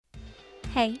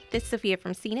Hey, this is Sophia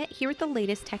from CNET here with the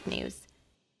latest tech news.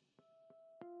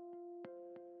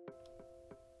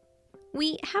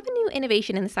 We have a new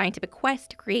innovation in the scientific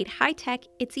quest to create high-tech,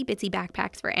 itsy-bitsy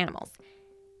backpacks for animals.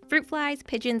 Fruit flies,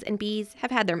 pigeons, and bees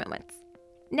have had their moments.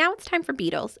 Now it's time for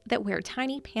beetles that wear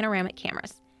tiny panoramic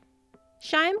cameras.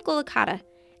 Shyam Golakata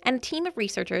and a team of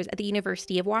researchers at the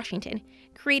University of Washington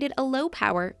created a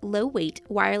low-power, low-weight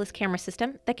wireless camera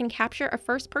system that can capture a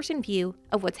first-person view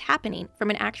of what's happening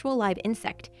from an actual live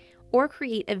insect or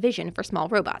create a vision for small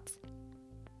robots.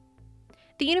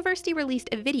 The university released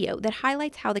a video that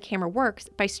highlights how the camera works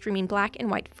by streaming black and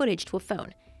white footage to a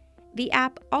phone. The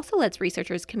app also lets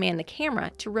researchers command the camera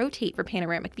to rotate for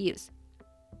panoramic views.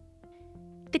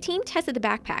 The team tested the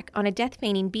backpack on a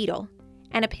death-feigning beetle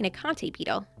and a pinnacante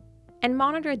beetle, and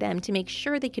monitored them to make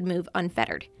sure they could move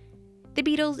unfettered. The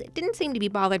beetles didn't seem to be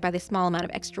bothered by the small amount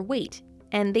of extra weight,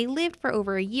 and they lived for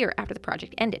over a year after the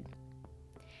project ended.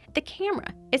 The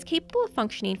camera is capable of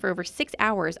functioning for over 6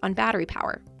 hours on battery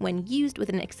power when used with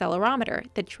an accelerometer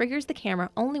that triggers the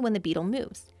camera only when the beetle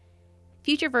moves.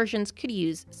 Future versions could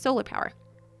use solar power.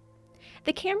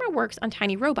 The camera works on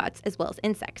tiny robots as well as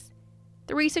insects.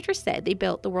 The researchers said they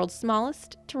built the world's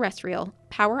smallest terrestrial,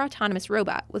 power-autonomous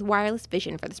robot with wireless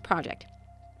vision for this project.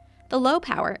 The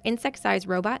low-power, insect-sized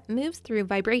robot moves through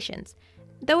vibrations,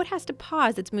 though it has to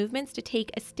pause its movements to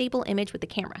take a stable image with the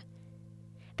camera.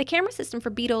 The camera system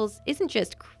for beetles isn't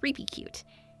just creepy cute.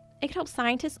 It could help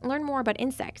scientists learn more about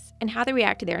insects and how they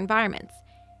react to their environments.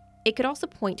 It could also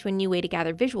point to a new way to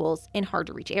gather visuals in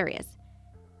hard-to-reach areas.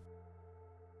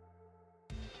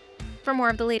 For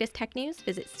more of the latest tech news,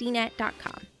 visit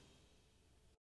cnet.com.